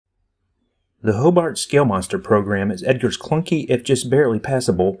The Hobart Scale Monster program is Edgar's clunky, if just barely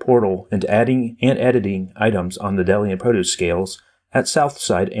passable, portal into adding and editing items on the deli and produce scales at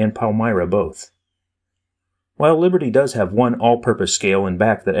Southside and Palmyra both. While Liberty does have one all-purpose scale in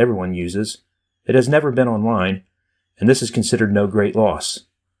back that everyone uses, it has never been online, and this is considered no great loss.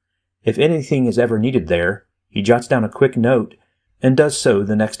 If anything is ever needed there, he jots down a quick note and does so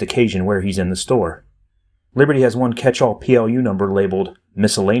the next occasion where he's in the store. Liberty has one catch-all PLU number labeled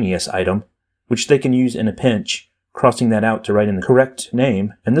miscellaneous item, which they can use in a pinch, crossing that out to write in the correct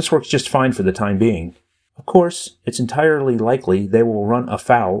name, and this works just fine for the time being. Of course, it's entirely likely they will run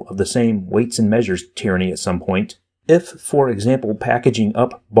afoul of the same weights and measures tyranny at some point, if, for example, packaging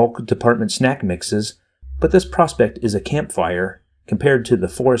up bulk department snack mixes, but this prospect is a campfire compared to the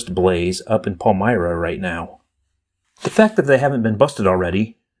forest blaze up in Palmyra right now. The fact that they haven't been busted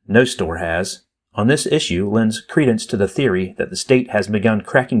already, no store has, on this issue lends credence to the theory that the state has begun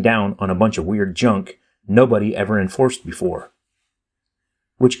cracking down on a bunch of weird junk nobody ever enforced before.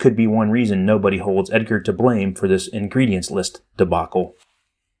 Which could be one reason nobody holds Edgar to blame for this ingredients list debacle.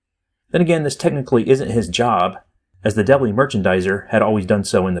 Then again, this technically isn't his job, as the deli merchandiser had always done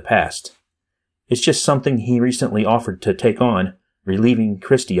so in the past. It's just something he recently offered to take on, relieving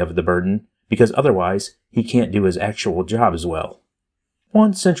Christie of the burden, because otherwise he can't do his actual job as well.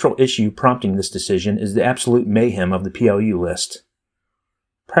 One central issue prompting this decision is the absolute mayhem of the PLU list.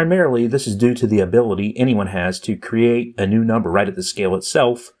 Primarily, this is due to the ability anyone has to create a new number right at the scale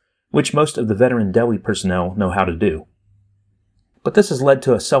itself, which most of the veteran deli personnel know how to do. But this has led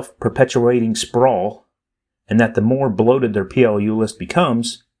to a self-perpetuating sprawl, and that the more bloated their PLU list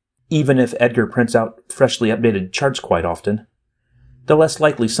becomes, even if Edgar prints out freshly updated charts quite often, the less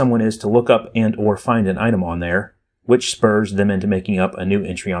likely someone is to look up and or find an item on there, which spurs them into making up a new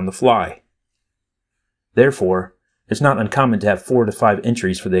entry on the fly. Therefore, it's not uncommon to have 4 to 5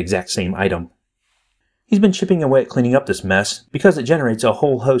 entries for the exact same item. He's been chipping away at cleaning up this mess because it generates a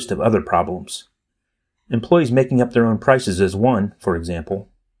whole host of other problems. Employees making up their own prices is one, for example.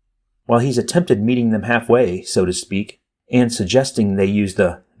 While he's attempted meeting them halfway, so to speak, and suggesting they use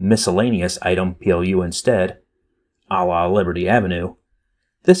the miscellaneous item PLU instead, a la Liberty Avenue,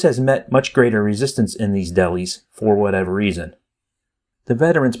 this has met much greater resistance in these delis for whatever reason. The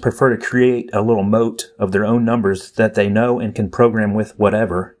veterans prefer to create a little moat of their own numbers that they know and can program with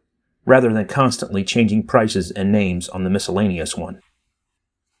whatever, rather than constantly changing prices and names on the miscellaneous one.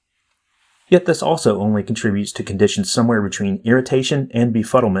 Yet this also only contributes to conditions somewhere between irritation and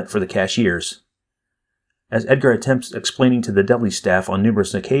befuddlement for the cashiers. As Edgar attempts explaining to the deli staff on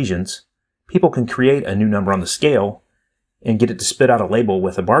numerous occasions, people can create a new number on the scale and get it to spit out a label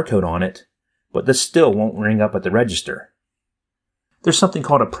with a barcode on it, but this still won't ring up at the register. There's something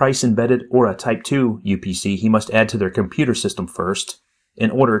called a price embedded or a Type 2 UPC he must add to their computer system first in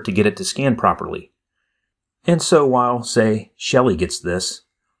order to get it to scan properly. And so while, say, Shelley gets this,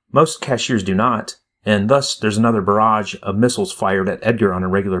 most cashiers do not, and thus there's another barrage of missiles fired at Edgar on a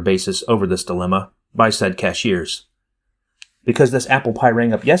regular basis over this dilemma by said cashiers. Because this apple pie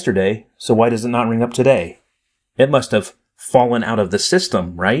rang up yesterday, so why does it not ring up today? It must have fallen out of the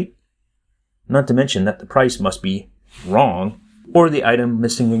system, right? Not to mention that the price must be wrong, or the item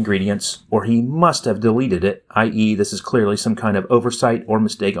missing ingredients, or he must have deleted it, i.e. this is clearly some kind of oversight or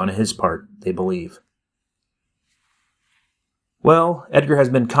mistake on his part, they believe. Well, Edgar has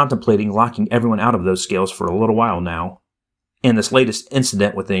been contemplating locking everyone out of those scales for a little while now, and this latest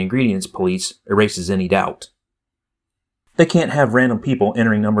incident with the ingredients police erases any doubt. They can't have random people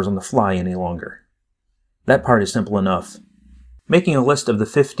entering numbers on the fly any longer. That part is simple enough. Making a list of the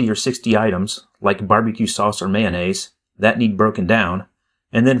 50 or 60 items, like barbecue sauce or mayonnaise, that need broken down,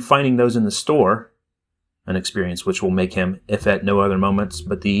 and then finding those in the store, an experience which will make him, if at no other moments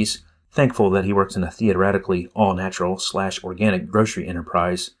but these, thankful that he works in a theoretically all-natural/organic grocery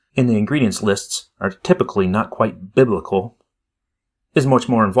enterprise, and the ingredients lists are typically not quite biblical, is much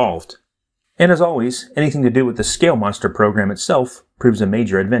more involved. And as always, anything to do with the Scale Monster program itself proves a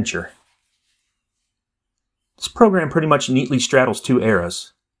major adventure. This program pretty much neatly straddles two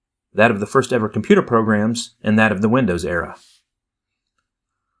eras, that of the first ever computer programs and that of the Windows era.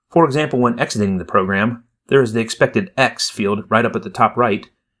 For example, when exiting the program, there is the expected X field right up at the top right,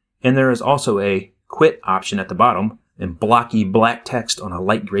 and there is also a quit option at the bottom in blocky black text on a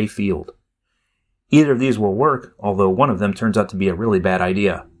light gray field. Either of these will work, although one of them turns out to be a really bad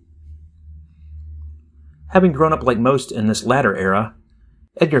idea. Having grown up like most in this latter era,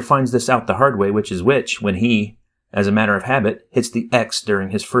 Edgar finds this out the hard way which is which when he, as a matter of habit, hits the X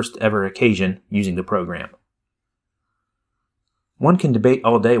during his first ever occasion using the program. One can debate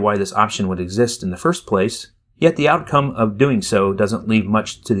all day why this option would exist in the first place, yet the outcome of doing so doesn't leave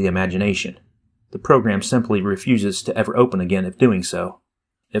much to the imagination. The program simply refuses to ever open again if doing so.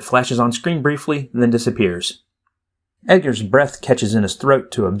 It flashes on screen briefly, then disappears. Edgar's breath catches in his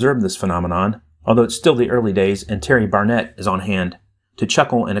throat to observe this phenomenon, although it's still the early days and Terry Barnett is on hand to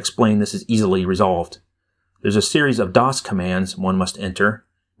chuckle and explain this is easily resolved. There's a series of DOS commands one must enter,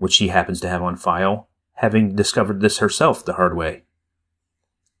 which she happens to have on file, having discovered this herself the hard way.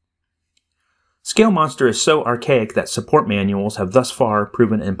 Scale Monster is so archaic that support manuals have thus far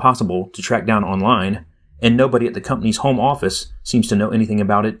proven impossible to track down online, and nobody at the company's home office seems to know anything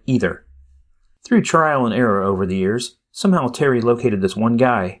about it either. Through trial and error over the years, somehow Terry located this one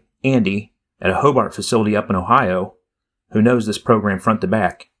guy, Andy, at a Hobart facility up in Ohio, who knows this program front to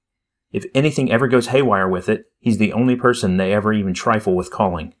back. If anything ever goes haywire with it, he's the only person they ever even trifle with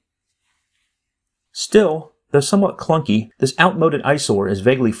calling. Still, though somewhat clunky, this outmoded eyesore is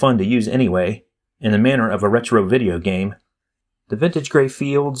vaguely fun to use anyway, in the manner of a retro video game. The vintage gray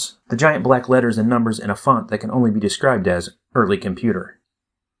fields, the giant black letters and numbers in a font that can only be described as early computer.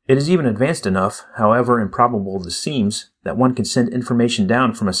 It is even advanced enough, however improbable this seems, that one can send information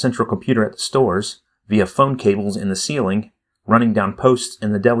down from a central computer at the stores, via phone cables in the ceiling, running down posts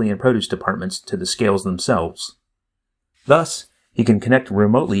in the deli and produce departments to the scales themselves. Thus, he can connect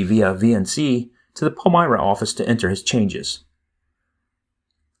remotely via VNC to the Palmyra office to enter his changes.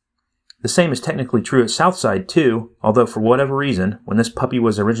 The same is technically true at Southside too, although for whatever reason, when this puppy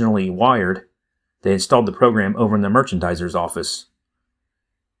was originally wired, they installed the program over in the merchandiser's office.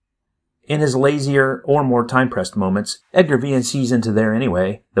 In his lazier or more time-pressed moments, Edgar VNC's into there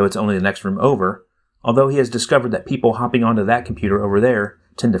anyway, though it's only the next room over, although he has discovered that people hopping onto that computer over there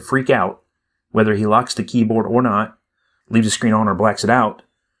tend to freak out, whether he locks the keyboard or not, leaves the screen on or blacks it out,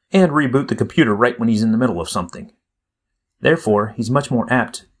 and reboot the computer right when he's in the middle of something. Therefore, he's much more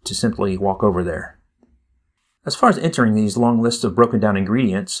apt to simply walk over there. As far as entering these long lists of broken down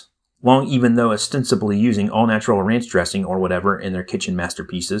ingredients, long even though ostensibly using all-natural ranch dressing or whatever in their kitchen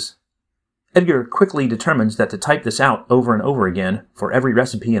masterpieces, Edgar quickly determines that to type this out over and over again for every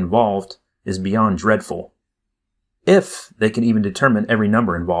recipe involved is beyond dreadful. If they can even determine every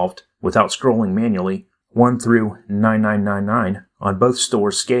number involved without scrolling manually 1 through 9999 on both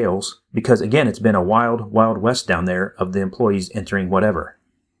stores' scales, because again it's been a wild, wild west down there of the employees entering whatever.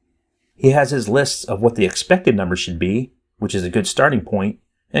 He has his lists of what the expected number should be, which is a good starting point,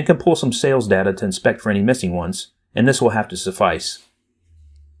 and can pull some sales data to inspect for any missing ones, and this will have to suffice.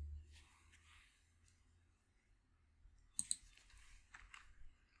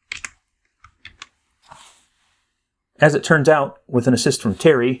 As it turns out, with an assist from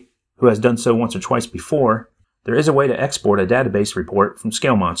Terry, who has done so once or twice before, there is a way to export a database report from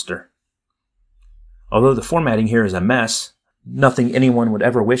Scale Monster. Although the formatting here is a mess, nothing anyone would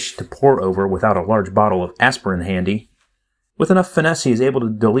ever wish to pore over without a large bottle of aspirin handy, with enough finesse he is able to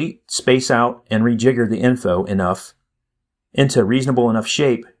delete, space out, and rejigger the info enough into reasonable enough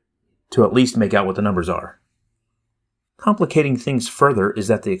shape to at least make out what the numbers are. Complicating things further is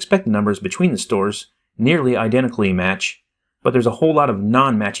that the expected numbers between the stores nearly identically match, but there's a whole lot of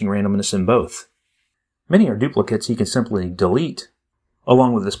non-matching randomness in both. Many are duplicates he can simply delete,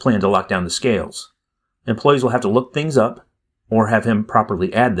 along with his plan to lock down the scales. Employees will have to look things up, or have him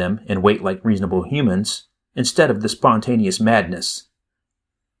properly add them and wait like reasonable humans, instead of the spontaneous madness.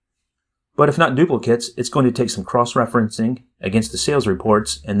 But if not duplicates, it's going to take some cross-referencing against the sales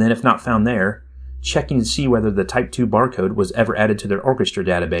reports, and then if not found there, checking to see whether the Type 2 barcode was ever added to their orchestra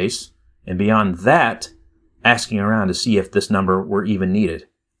database, and beyond that, asking around to see if this number were even needed.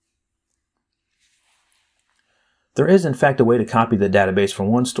 There is in fact a way to copy the database from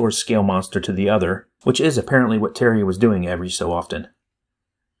one store's Scale Monster to the other, which is apparently what Terry was doing every so often.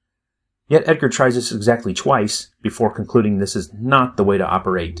 Yet Edgar tries this exactly twice before concluding this is not the way to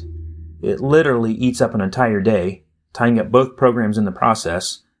operate. It literally eats up an entire day, tying up both programs in the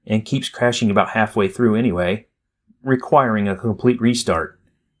process, and keeps crashing about halfway through anyway, requiring a complete restart.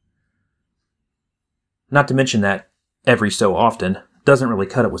 Not to mention that, every so often, doesn't really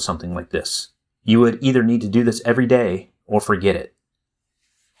cut it with something like this. You would either need to do this every day, or forget it.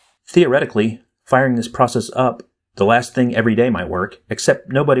 Theoretically, firing this process up the last thing every day might work,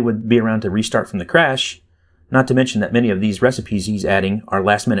 except nobody would be around to restart from the crash, not to mention that many of these recipes he's adding are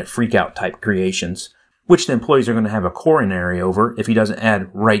last-minute freak-out type creations, which the employees are going to have a coronary over if he doesn't add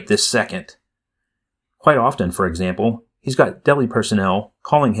right this second. Quite often, for example, he's got deli personnel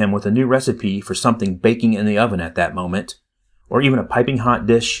calling him with a new recipe for something baking in the oven at that moment, or even a piping hot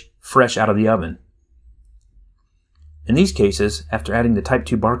dish fresh out of the oven. In these cases, after adding the Type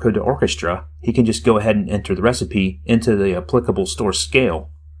 2 barcode to Orchestra, he can just go ahead and enter the recipe into the applicable store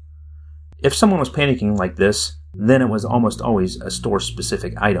scale. If someone was panicking like this, then it was almost always a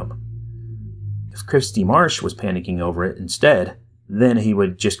store-specific item. If Christy Marsh was panicking over it instead, then he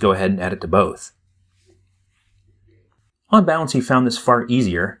would just go ahead and add it to both. On balance, he found this far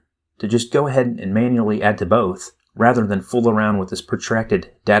easier to just go ahead and manually add to both rather than fool around with this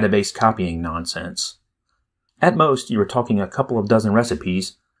protracted database copying nonsense. At most, you were talking a couple of dozen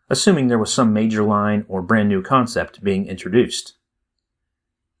recipes, assuming there was some major line or brand new concept being introduced.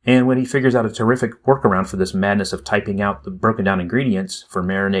 And when he figures out a terrific workaround for this madness of typing out the broken down ingredients for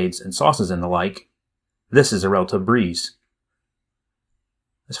marinades and sauces and the like, this is a relative breeze.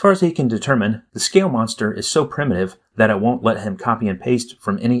 As far as he can determine, the scale monster is so primitive that it won't let him copy and paste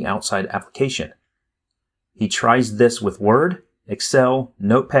from any outside application. He tries this with Word, Excel,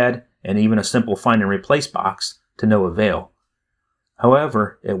 Notepad, and even a simple find and replace box to no avail.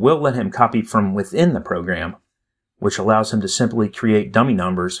 However, it will let him copy from within the program, which allows him to simply create dummy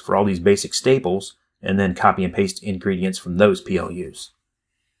numbers for all these basic staples and then copy and paste ingredients from those PLUs.